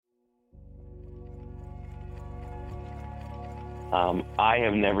I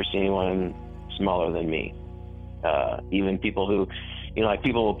have never seen anyone smaller than me. Even people who, like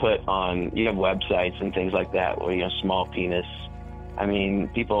people will put on, you have websites and things like that where, small penis. I mean,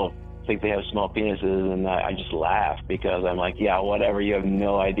 people think they have small penises, and I just laugh because I'm like, yeah, whatever, you have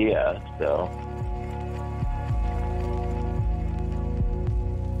no idea. So.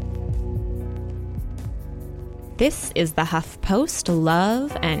 This is the HuffPost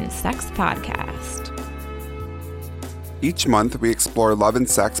Love and Sex Podcast. Each month, we explore love and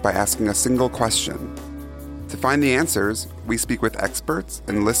sex by asking a single question. To find the answers, we speak with experts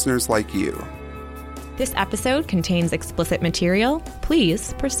and listeners like you. This episode contains explicit material.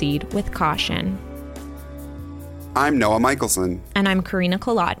 Please proceed with caution. I'm Noah Michelson. And I'm Karina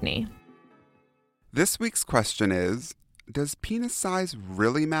Kolodny. This week's question is, does penis size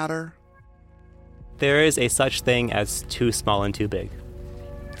really matter? There is a such thing as too small and too big.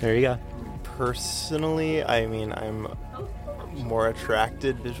 There you go. Personally, I mean, I'm more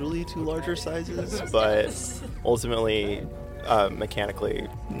attracted visually to larger sizes, but ultimately, mechanically,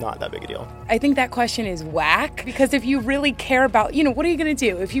 not that big a deal. I think that question is whack, because if you really care about, what are you going to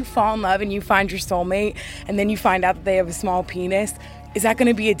do? If you fall in love and you find your soulmate and then you find out that they have a small penis, is that going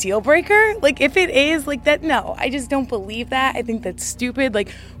to be a deal breaker? Like, if it is, that, no, I just don't believe that. I think that's stupid.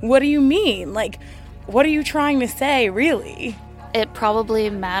 What do you mean? What are you trying to say, really? It probably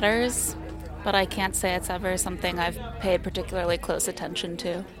matters, but I can't say it's ever something I've paid particularly close attention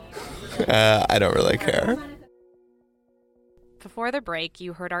to. I don't really care. Before the break,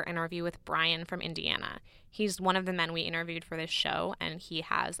 you heard our interview with Brian from Indiana. He's one of the men we interviewed for this show, and he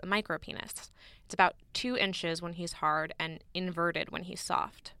has a micropenis. It's about 2 inches when he's hard and inverted when he's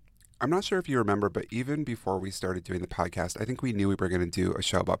soft. I'm not sure if you remember, but even before we started doing the podcast, I think we knew we were going to do a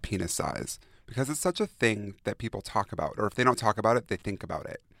show about penis size because it's such a thing that people talk about, or if they don't talk about it, they think about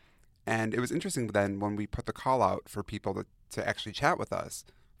it. And it was interesting then when we put the call out for people to actually chat with us.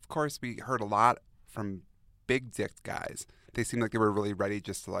 Of course, we heard a lot from big dick guys. They seemed like they were really ready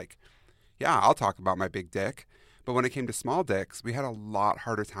just to yeah, I'll talk about my big dick. But when it came to small dicks, we had a lot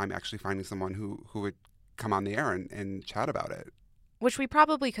harder time actually finding someone who would come on the air and chat about it. Which we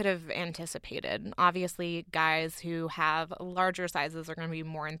probably could have anticipated. Obviously, guys who have larger sizes are going to be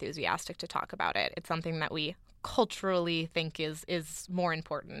more enthusiastic to talk about it. It's something that we culturally think is more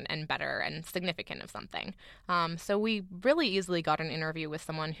important and better and significant of something. So we really easily got an interview with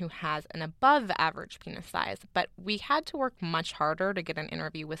someone who has an above average penis size, but we had to work much harder to get an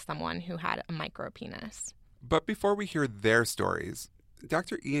interview with someone who had a micro penis. But before we hear their stories,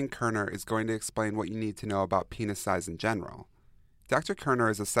 Dr. Ian Kerner is going to explain what you need to know about penis size in general. Dr.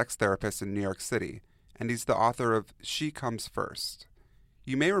 Kerner is a sex therapist in New York City, and he's the author of She Comes First.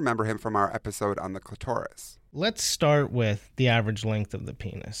 You may remember him from our episode on the clitoris. Let's start with the average length of the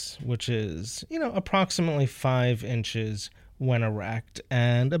penis, which is, approximately 5 inches when erect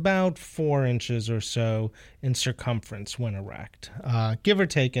and about 4 inches or so in circumference when erect, give or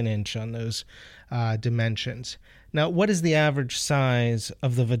take an inch on those dimensions. Now, what is the average size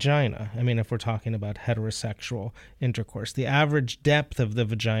of the vagina? I mean, if we're talking about heterosexual intercourse, the average depth of the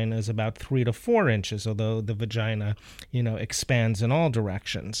vagina is about 3 to 4 inches, although the vagina, expands in all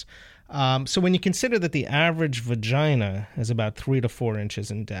directions. So when you consider that the average vagina is about 3 to 4 inches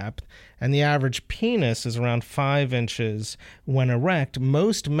in depth and the average penis is around 5 inches when erect,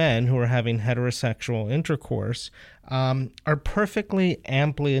 most men who are having heterosexual intercourse are perfectly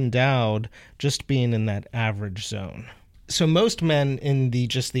amply endowed just being in that average zone. So most men in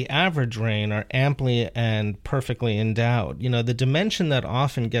the average range are amply and perfectly endowed. The dimension that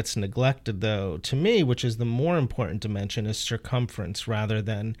often gets neglected, though, to me, which is the more important dimension, is circumference rather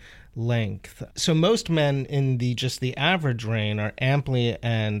than length. So most men in the average range are amply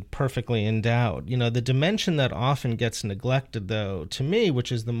and perfectly endowed. The dimension that often gets neglected, though, to me,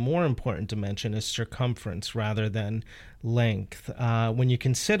 which is the more important dimension, is circumference rather than length. When you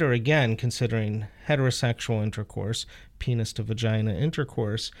considering heterosexual intercourse, penis to vagina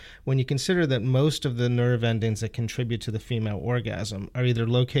intercourse, when you consider that most of the nerve endings that contribute to the female orgasm are either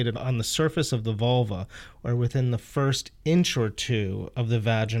located on the surface of the vulva or within the first inch or two of the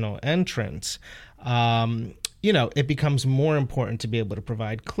vaginal entrance, it becomes more important to be able to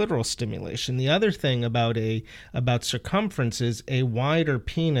provide clitoral stimulation. The other thing about circumference is a wider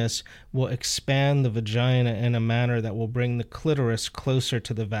penis will expand the vagina in a manner that will bring the clitoris closer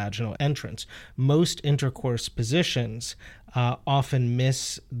to the vaginal entrance. Most intercourse positions often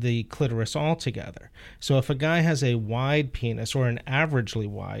miss the clitoris altogether. So if a guy has a wide penis or an averagely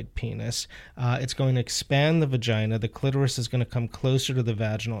wide penis, it's going to expand the vagina, the clitoris is going to come closer to the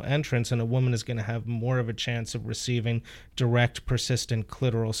vaginal entrance, and a woman is going to have more of a chance of receiving direct, persistent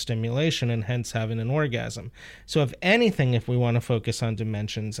clitoral stimulation and hence having an orgasm. So if anything, if we want to focus on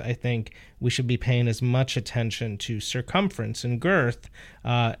dimensions, I think we should be paying as much attention to circumference and girth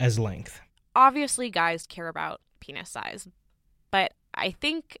as length. Obviously, guys care about penis size, but I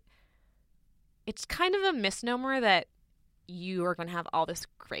think it's kind of a misnomer that you are going to have all this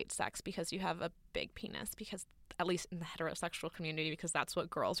great sex because you have a big penis, because at least in the heterosexual community, because that's what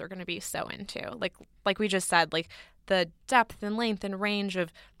girls are going to be so into. Like we just said, like the depth and length and range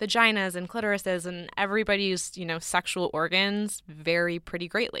of vaginas and clitorises and everybody's, sexual organs vary pretty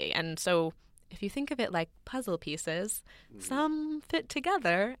greatly. And so if you think of it like puzzle pieces, some fit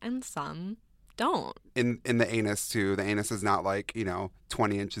together and some don't. In the anus too, the anus is not like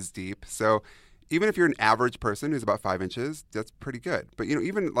 20 inches deep. So even if you're an average person who's about 5 inches, that's pretty good. But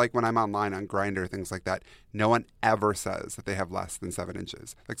even like when I'm online on Grindr, things like that, no one ever says that they have less than 7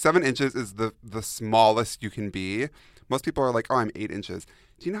 inches. Like 7 inches is the smallest you can be. Most people are like, oh, I'm 8 inches.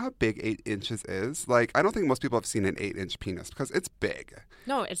 Do you know how big 8 inches is? Like, I don't think most people have seen an 8-inch penis because it's big.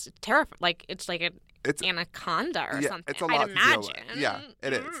 No, it's terrifying. Like it's like an anaconda or something. It's a lot I'd imagine. Yeah,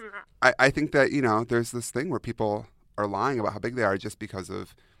 it is. I think that there's this thing where people are lying about how big they are just because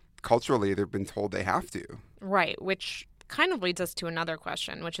of culturally they've been told they have to. Right, which kind of leads us to another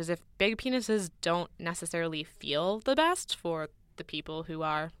question, which is if big penises don't necessarily feel the best for the people who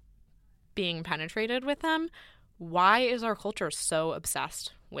are being penetrated with them, why is our culture so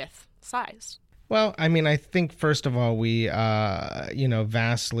obsessed with size? Well, I mean, I think, first of all, we,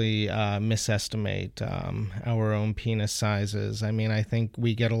 vastly misestimate our own penis sizes. I mean, I think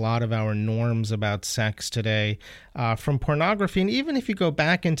we get a lot of our norms about sex today from pornography. And even if you go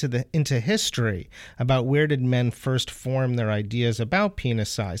back into history about where did men first form their ideas about penis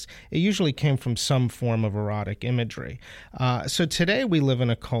size, it usually came from some form of erotic imagery. So today we live in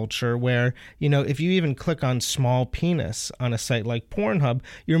a culture where, if you even click on small penis on a site like Pornhub,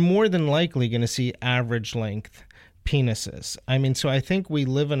 you're more than likely going to see average length penises. I mean, so I think we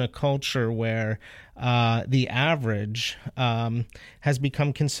live in a culture where the average has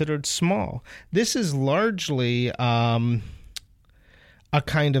become considered small. This is largely a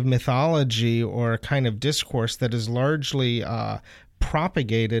kind of mythology or a kind of discourse that is largely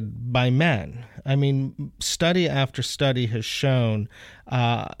propagated by men. I mean, study after study has shown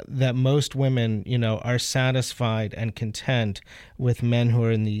that most women, are satisfied and content with men who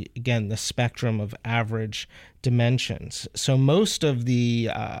are in the spectrum of average dimensions. So most of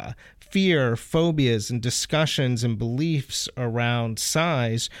the fear, phobias, and discussions and beliefs around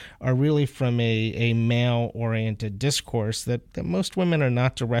size are really from a male-oriented discourse that most women are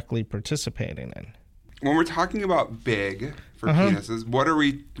not directly participating in. When we're talking about big for penises, what are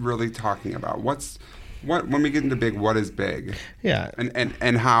we really talking about? When we get into big, what is big? Yeah.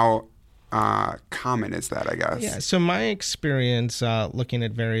 And how common is that, I guess? Yeah, so my experience looking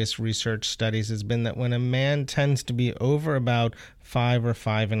at various research studies has been that when a man tends to be over about 5 or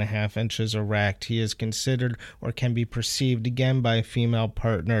 5.5 inches erect, he is considered or can be perceived again by a female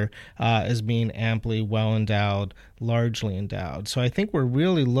partner as being amply well endowed, largely endowed. So I think we're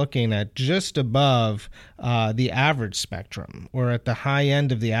really looking at just above the average spectrum, or at the high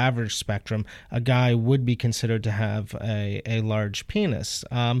end of the average spectrum, a guy would be considered to have a large penis.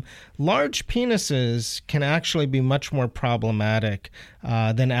 Large penises can actually be much more problematic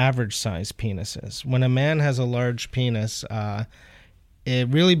than average size penises. When a man has a large penis, it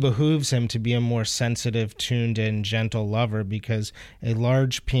really behooves him to be a more sensitive, tuned-in, gentle lover, because a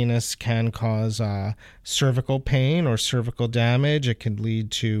large penis can cause cervical pain or cervical damage. It can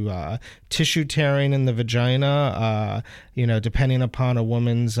lead to tissue tearing in the vagina, depending upon a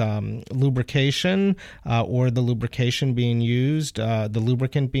woman's lubrication or the lubrication being used, the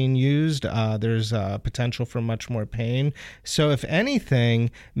lubricant being used. There's potential for much more pain. So if anything,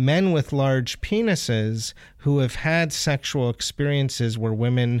 men with large penises who have had sexual experiences where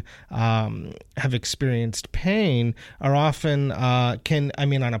women have experienced pain are often on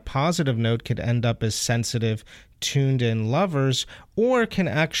a positive note, could end up as sensitive, tuned-in lovers, or can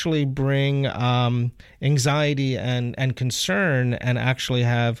actually bring anxiety and concern and actually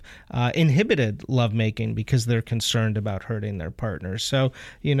have inhibited lovemaking because they're concerned about hurting their partners. So,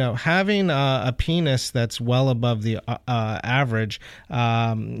 having a penis that's well above the average,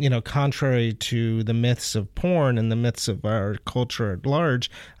 contrary to the myths of porn and the myths of our culture at large,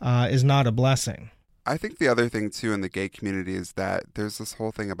 is not a blessing. I think the other thing too in the gay community is that there's this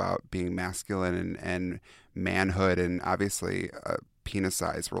whole thing about being masculine and manhood, and obviously penis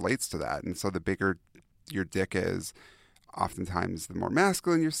size relates to that. And so the bigger your dick is, oftentimes the more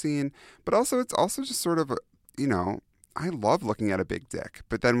masculine you're seen. But also, it's also just sort of, I love looking at a big dick.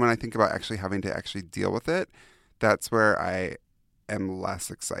 But then when I think about actually having to actually deal with it, that's where I am less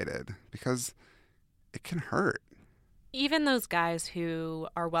excited because it can hurt. Even those guys who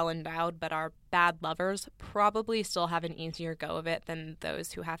are well endowed but are bad lovers probably still have an easier go of it than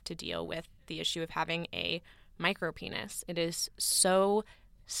those who have to deal with the issue of having a micropenis. It is so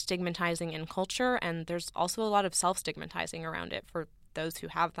stigmatizing in culture, and there's also a lot of self-stigmatizing around it for those who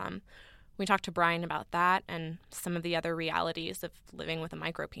have them. We talked to Brian about that and some of the other realities of living with a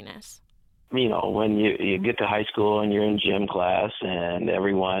micropenis. When you get to high school and you're in gym class and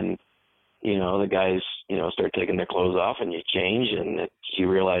everyone, the guys, start taking their clothes off and you change and you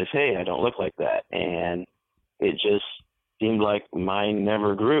realize, hey, I don't look like that. And it just seemed like mine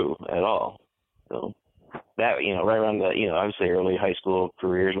never grew at all. So that, right around the, I would say early high school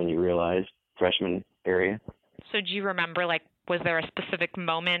careers when you realize freshman area. So do you remember, was there a specific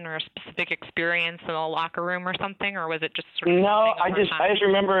moment or a specific experience in the locker room or something, or was it just sort of? No, I just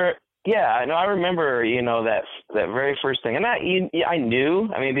remember. Yeah, no, I remember. That very first thing, and I knew.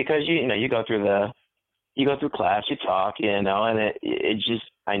 I mean, because you go through class, you talk, and it just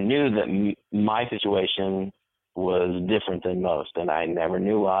I knew that my situation was different than most, and I never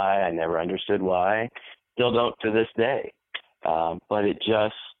knew why. I never understood why. Still don't to this day. But it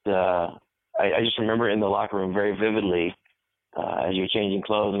just I just remember in the locker room very vividly. As you're changing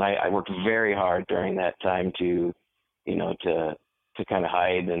clothes, and I worked very hard during that time to kind of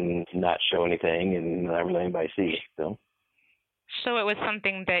hide and not show anything and not let anybody see. So it was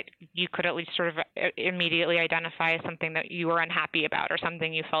something that you could at least sort of immediately identify as something that you were unhappy about or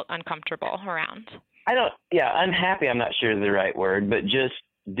something you felt uncomfortable around. Unhappy, I'm not sure is the right word, but just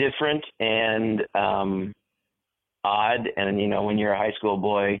different and odd. And, when you're a high school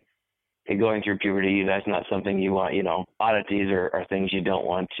boy, going through puberty, that's not something you want, oddities are things you don't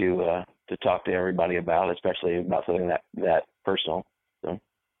want to talk to everybody about, especially about something that personal. So.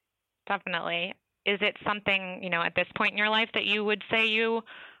 Definitely. Is it something, at this point in your life that you would say you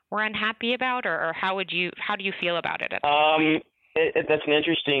were unhappy about, or how do you feel about it? That's an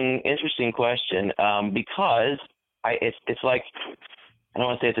interesting question, because it's like, I don't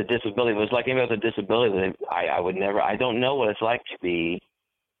want to say it's a disability, but it's like maybe it's a disability that I don't know what it's like to be,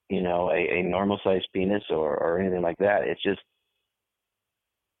 a normal-sized penis or anything like that. It's just,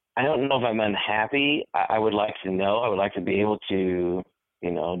 I don't know if I'm unhappy. I would like to know. I would like to be able to,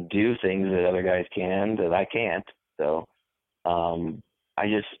 do things that other guys can that I can't. So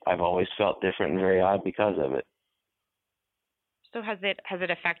I've always felt different and very odd because of it. So has it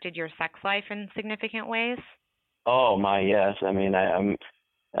affected your sex life in significant ways? Oh my, yes. I mean, I've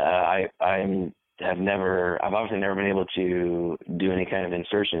obviously never been able to do any kind of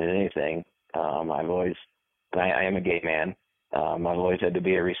insertion in anything. I am a gay man. I've always had to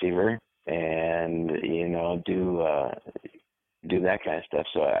be a receiver and, do that kind of stuff.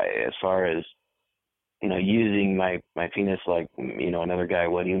 So as far as, using my penis like, another guy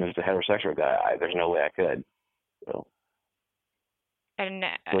would, even if it's a heterosexual guy, there's no way I could. So. And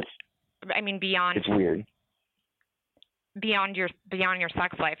beyond. It's weird. Beyond your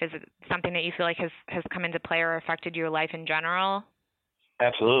sex life, is it something that you feel like has come into play or affected your life in general?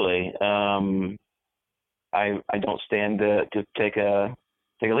 Absolutely. I don't stand to take a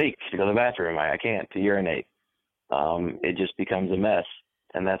leak to go to the bathroom. I can't to urinate. It just becomes a mess,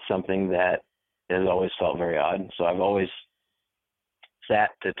 and that's something that has always felt very odd. So I've always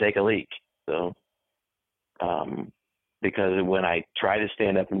sat to take a leak. So because when I try to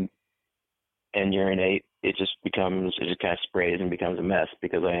stand up and urinate, it just kind of sprays and becomes a mess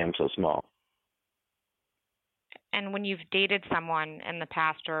because I am so small. And when you've dated someone in the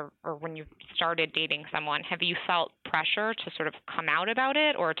past or when you've started dating someone, have you felt pressure to sort of come out about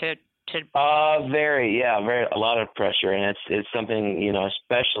it or to very, a lot of pressure. And it's something,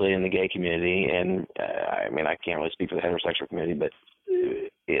 especially in the gay community. And I can't really speak for the heterosexual community, but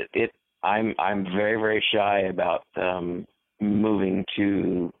I'm very, very shy about moving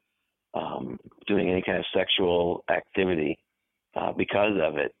to doing any kind of sexual activity because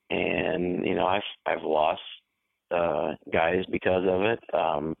of it. And, I've lost guys because of it.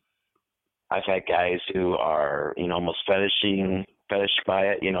 I've had guys who are, almost fetish by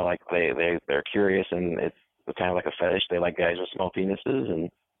it, like they're curious and it's kind of like a fetish. They like guys with small penises.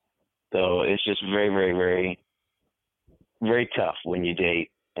 And so it's just very, very, very, very tough when you date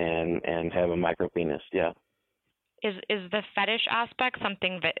and have a micro penis. Yeah. Is the fetish aspect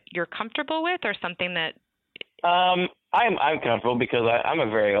something that you're comfortable with, or something that? I'm comfortable because I'm a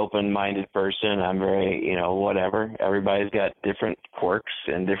very open-minded person. I'm very, whatever. Everybody's got different quirks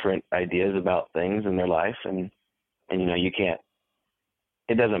and different ideas about things in their life, and you can't.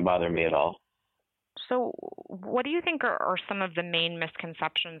 It doesn't bother me at all. So, what do you think are some of the main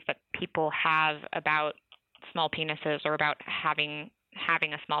misconceptions that people have about small penises or about having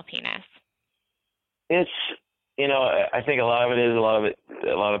a small penis? It's, I think a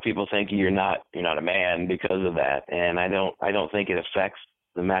lot of people think you're not a man because of that, and I don't think it affects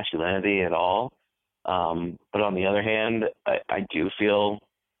the masculinity at all. But on the other hand, I do feel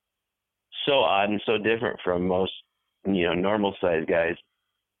so odd and so different from most normal sized guys.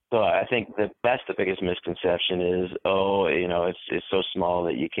 So I think that's the biggest misconception is, it's so small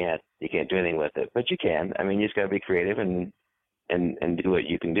that you can't do anything with it. But you can. I mean, you just got to be creative and do what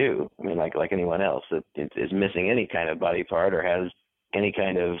you can do. I mean, like anyone else that is missing any kind of body part or has any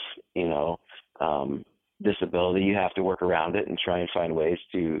kind of disability, you have to work around it and try and find ways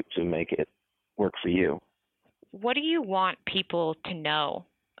to make it work for you. What do you want people to know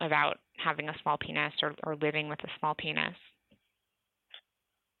about having a small penis or living with a small penis?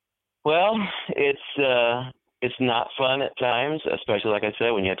 Well, it's not fun at times, especially like I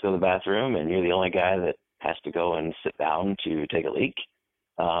said, when you have to go to the bathroom and you're the only guy that has to go and sit down to take a leak.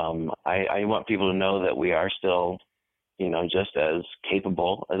 I want people to know that we are still, just as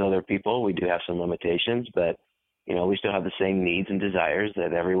capable as other people. We do have some limitations, but we still have the same needs and desires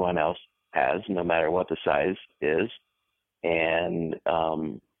that everyone else has, no matter what the size is. And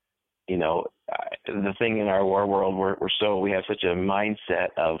the thing in our world, we have such a mindset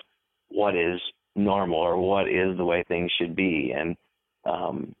of what is normal or what is the way things should be. And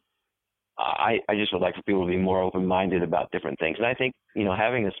I just would like for people to be more open-minded about different things. And I think,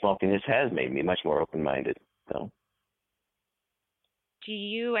 having a small penis has made me much more open-minded. So. Do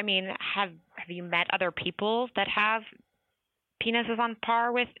you, have you met other people that have penises on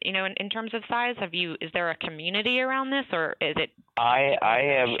par with, in terms of size? Is there a community around this, or is it? I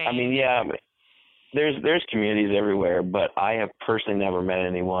have, yeah. There's communities everywhere, but I have personally never met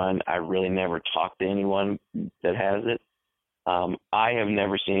anyone. I really never talked to anyone that has it. I have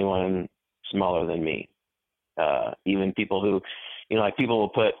never seen anyone smaller than me. Even people who, people will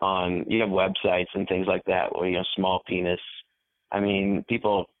put on, you have websites and things like that where, small penis.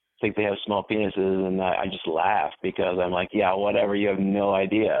 People think they have small penises, and I just laugh because I'm like, yeah, whatever, you have no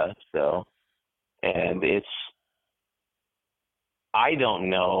idea. So, and I don't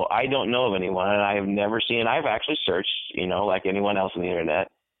know of anyone, and I have never seen. I've actually searched, like anyone else on the internet.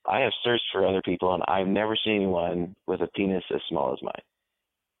 I have searched for other people, and I've never seen anyone with a penis as small as mine.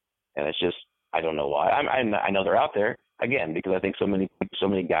 And it's just, I don't know why. I know they're out there again because I think so many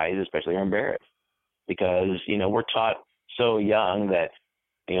guys, especially, are embarrassed because we're taught so young that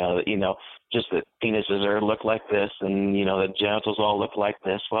just that penises look like this, and the genitals all look like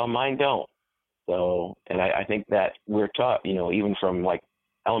this. Well, mine don't. So, and I think that we're taught, even from like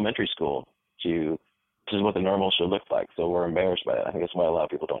elementary school to this is what the normal should look like. So we're embarrassed by it. I think that's why a lot of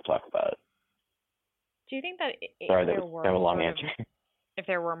people don't talk about it. Do you think that Sorry, that was kind of a long answer. If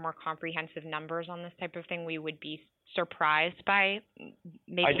there were more comprehensive numbers on this type of thing, we would be surprised by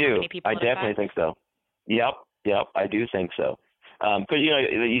maybe how many people I definitely think so. Yep, I do think so. Because,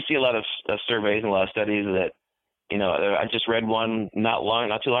 you see a lot of surveys and a lot of studies that, I just read one not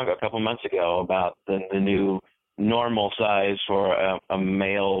too long ago, a couple months ago, about the new normal size for a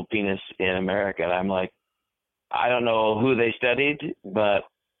male penis in America. And I'm like, I don't know who they studied, but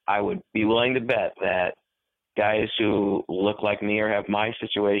I would be willing to bet that guys who look like me or have my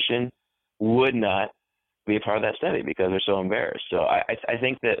situation would not be a part of that study because they're so embarrassed. So I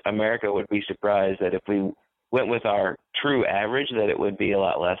think that America would be surprised that if we went with our true average, that it would be a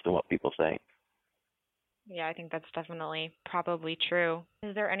lot less than what people think. Yeah, I think that's definitely probably true.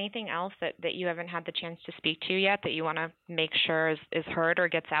 Is there anything else that you haven't had the chance to speak to yet that you want to make sure is heard or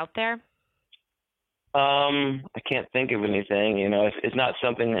gets out there? I can't think of anything. It's not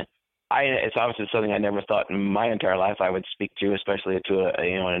something that it's obviously something I never thought in my entire life I would speak to, especially to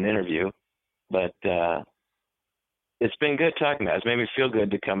in an interview. But it's been good talking about it. It's made me feel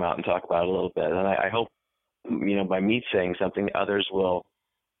good to come out and talk about it a little bit. And I hope, by me saying something, others will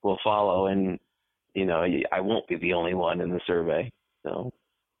follow. And, I won't be the only one in the survey. So.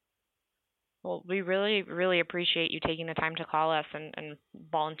 Well, we really, really appreciate you taking the time to call us and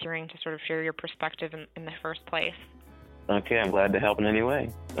volunteering to sort of share your perspective in the first place. Okay, I'm glad to help in any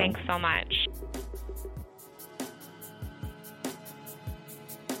way. Thanks so much.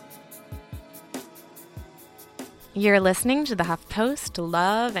 You're listening to the HuffPost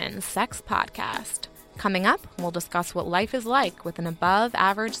Love and Sex Podcast. Coming up, we'll discuss what life is like with an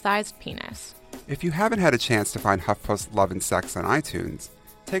above-average-sized penis. If you haven't had a chance to find HuffPost Love and Sex on iTunes,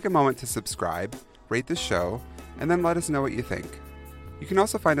 take a moment to subscribe, rate the show, and then let us know what you think. You can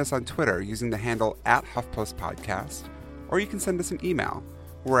also find us on Twitter using the handle @HuffPostPodcast, or you can send us an email.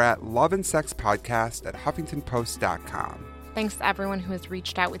 We're at loveandsexpodcast@huffingtonpost.com. Thanks to everyone who has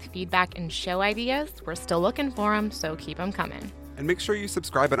reached out with feedback and show ideas. We're still looking for them, so keep them coming. And make sure you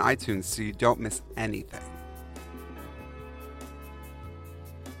subscribe on iTunes so you don't miss anything.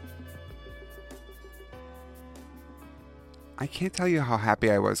 I can't tell you how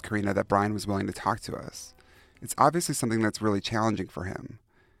happy I was, Karina, that Brian was willing to talk to us. It's obviously something that's really challenging for him.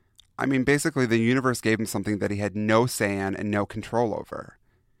 I mean, basically, the universe gave him something that he had no say in and no control over.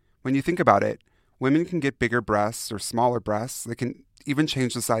 When you think about it, women can get bigger breasts or smaller breasts. They can even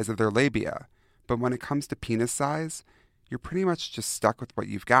change the size of their labia. But when it comes to penis size, you're pretty much just stuck with what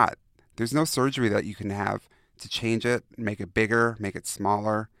you've got. There's no surgery that you can have to change it, make it bigger, make it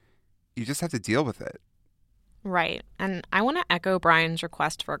smaller. You just have to deal with it. Right. And I want to echo Brian's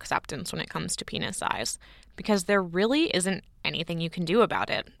request for acceptance when it comes to penis size, because there really isn't anything you can do about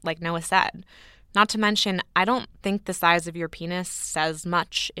it, like Noah said. Not to mention, I don't think the size of your penis says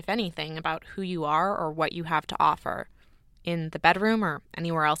much, if anything, about who you are or what you have to offer, in the bedroom or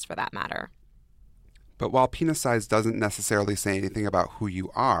anywhere else for that matter. But while penis size doesn't necessarily say anything about who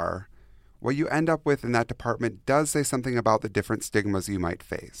you are, what you end up with in that department does say something about the different stigmas you might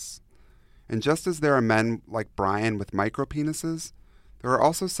face. And just as there are men like Brian with micropenises, there are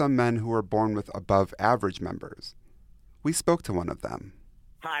also some men who are born with above-average members. We spoke to one of them.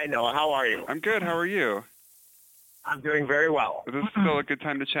 Hi, Noah. How are you? I'm good. How are you? I'm doing very well. Is this still a good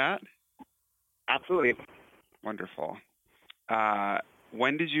time to chat? Absolutely. Wonderful.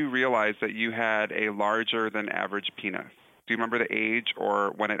 When did you realize that you had a larger than average penis? Do you remember the age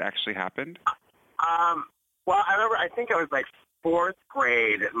or when it actually happened? Well, I remember, I think it was like 4th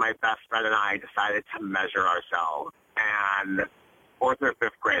grade, my best friend and I decided to measure ourselves. And 4th or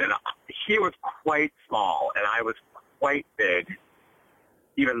 5th grade, and he was quite small, and I was quite big,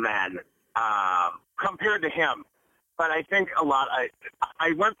 even then, compared to him. But I think I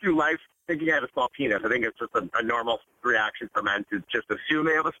went through life thinking I had a small penis. I think it's just a normal reaction for men to just assume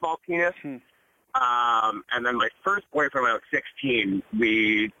they have a small penis. And then my first boyfriend when I was 16,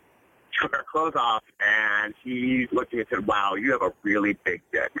 we took our clothes off, and he looked at me and said, "Wow, you have a really big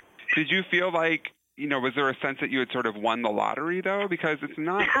dick." Did you feel like, was there a sense that you had sort of won the lottery, though? Because it's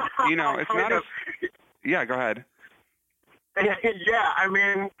not, it's not a... Yeah, go ahead. Yeah, I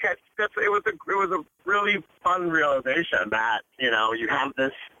mean, it was a really fun realization that, you have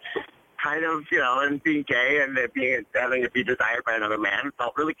this kind of, and being gay and having it be desired by another man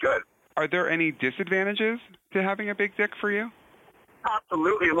felt really good. Are there any disadvantages to having a big dick for you?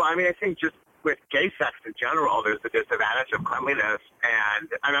 Absolutely. Well, I mean, I think just with gay sex in general, there's the disadvantage of cleanliness. And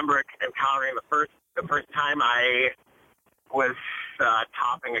I remember encountering the first time I was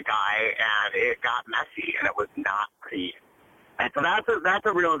topping a guy, and it got messy, and it was not pretty. And so that's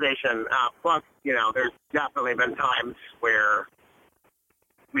a realization. Plus, there's definitely been times where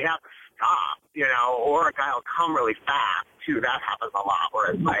we have to stop, or a guy will come really fast, too. That happens a lot,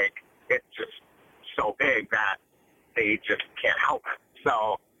 where it's like, it's just so big that they just can't help it.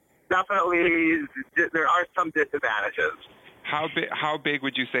 So definitely there are some disadvantages. How big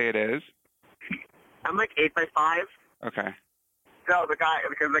would you say it is? I'm like 8x5. Okay. So the guy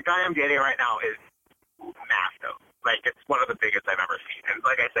I'm dating right now is massive. Like, it's one of the biggest I've ever seen. And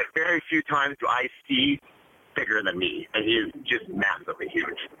like I said, very few times do I see bigger than me, and he's just massively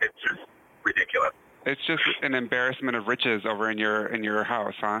huge. It's just ridiculous. It's just an embarrassment of riches over in your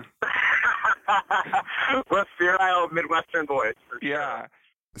house, huh? We're sterile Midwestern boys. Yeah.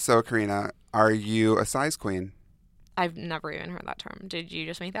 So, Karina, are you a size queen? I've never even heard that term. Did you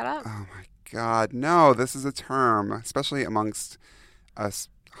just make that up? Oh, my God. No, this is a term, especially amongst us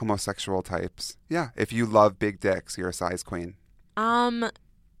homosexual types. Yeah, if you love big dicks, you're a size queen.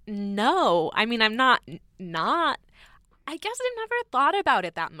 No. I mean, I'm not. I guess I've never thought about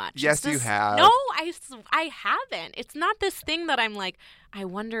it that much. Yes, you have. No, I haven't. It's not this thing that I'm like, I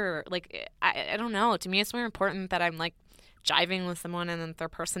wonder, like, I don't know. To me, it's more important that I'm, like, jiving with someone and that their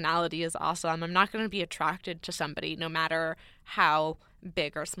personality is awesome. I'm not going to be attracted to somebody no matter how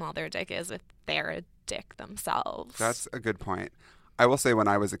big or small their dick is if they're a dick themselves. That's a good point. I will say when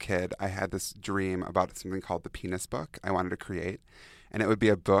I was a kid, I had this dream about something called the Penis Book I wanted to create. And it would be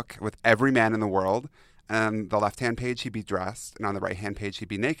a book with every man in the world. And on the left-hand page, he'd be dressed. And on the right-hand page, he'd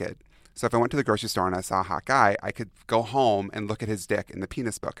be naked. So if I went to the grocery store and I saw a hot guy, I could go home and look at his dick in the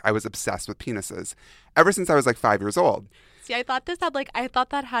penis book. I was obsessed with penises ever since I was like 5 years old. See, I thought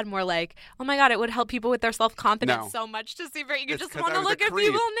that had more like, oh my God, it would help people with their self-confidence so much to see. You just want to look at people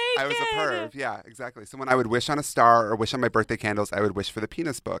naked. I was a perv. Yeah, exactly. So when I would wish on a star or wish on my birthday candles, I would wish for the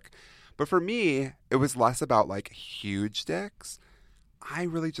penis book. But for me, it was less about like huge dicks. I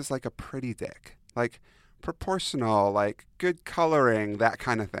really just like a pretty dick, like proportional, like good coloring, that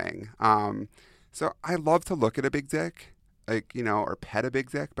kind of thing. So I love to look at a big dick, like, you know, or pet a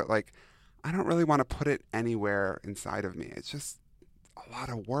big dick, but like, I don't really want to put it anywhere inside of me. It's just a lot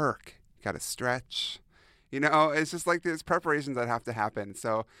of work. You got to stretch. You know, it's just like there's preparations that have to happen.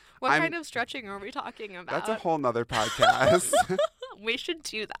 So what kind of stretching are we talking about? That's a whole nother podcast. We should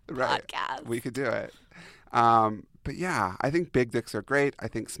do that podcast. We could do it. But yeah, I think big dicks are great. I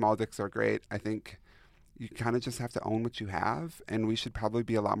think small dicks are great. I think you kind of just have to own what you have. And we should probably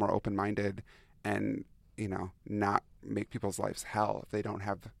be a lot more open-minded and, you know, not make people's lives hell if they don't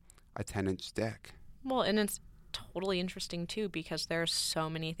have a 10-inch dick. Well, and it's totally interesting too, because there's so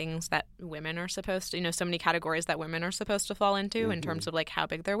many things that women are supposed to, you know, so many categories that women are supposed to fall into in terms of like how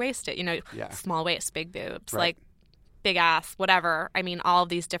big their waist is, you know, small waist, big boobs, like big ass, whatever. I mean, all of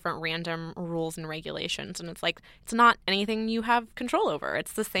these different random rules and regulations. And it's like, it's not anything you have control over.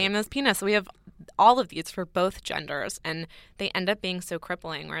 It's the same as penis. We have all of these for both genders, and they end up being so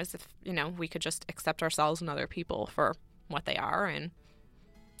crippling. Whereas if, you know, we could just accept ourselves and other people for what they are and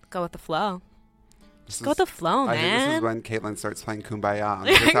go with the flow. Just go with the flow, man. I think this is when Caitlin starts playing Kumbaya on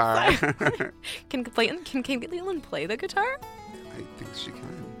the guitar. Can Caitlin play the guitar? I think she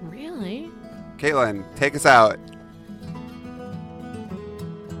can. Really? Caitlin, take us out.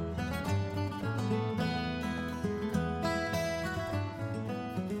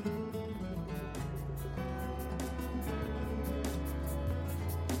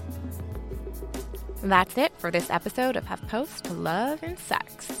 That's it for this episode of HuffPost Love and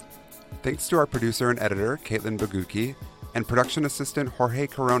Sex. Thanks to our producer and editor, Caitlin Baguki, and production assistant, Jorge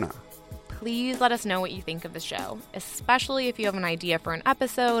Corona. Please let us know what you think of the show, especially if you have an idea for an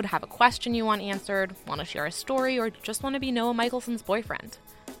episode, have a question you want answered, want to share a story, or just want to be Noah Michelson's boyfriend.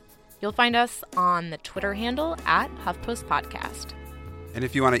 You'll find us on the Twitter handle @HuffPostPodcast. And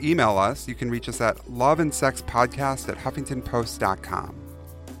if you want to email us, you can reach us at loveandsexpodcast@huffingtonpost.com.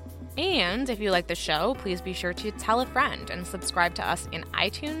 And if you like the show, please be sure to tell a friend and subscribe to us in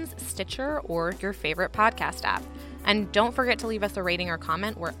iTunes, Stitcher, or your favorite podcast app. And don't forget to leave us a rating or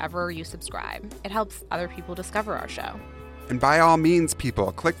comment wherever you subscribe. It helps other people discover our show. And by all means,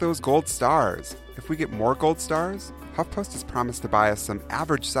 people, click those gold stars. If we get more gold stars, HuffPost has promised to buy us some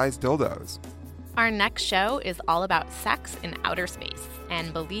average-sized dildos. Our next show is all about sex in outer space.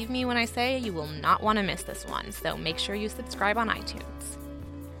 And believe me when I say you will not want to miss this one. So make sure you subscribe on iTunes.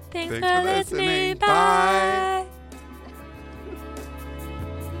 Thanks for listening. Bye.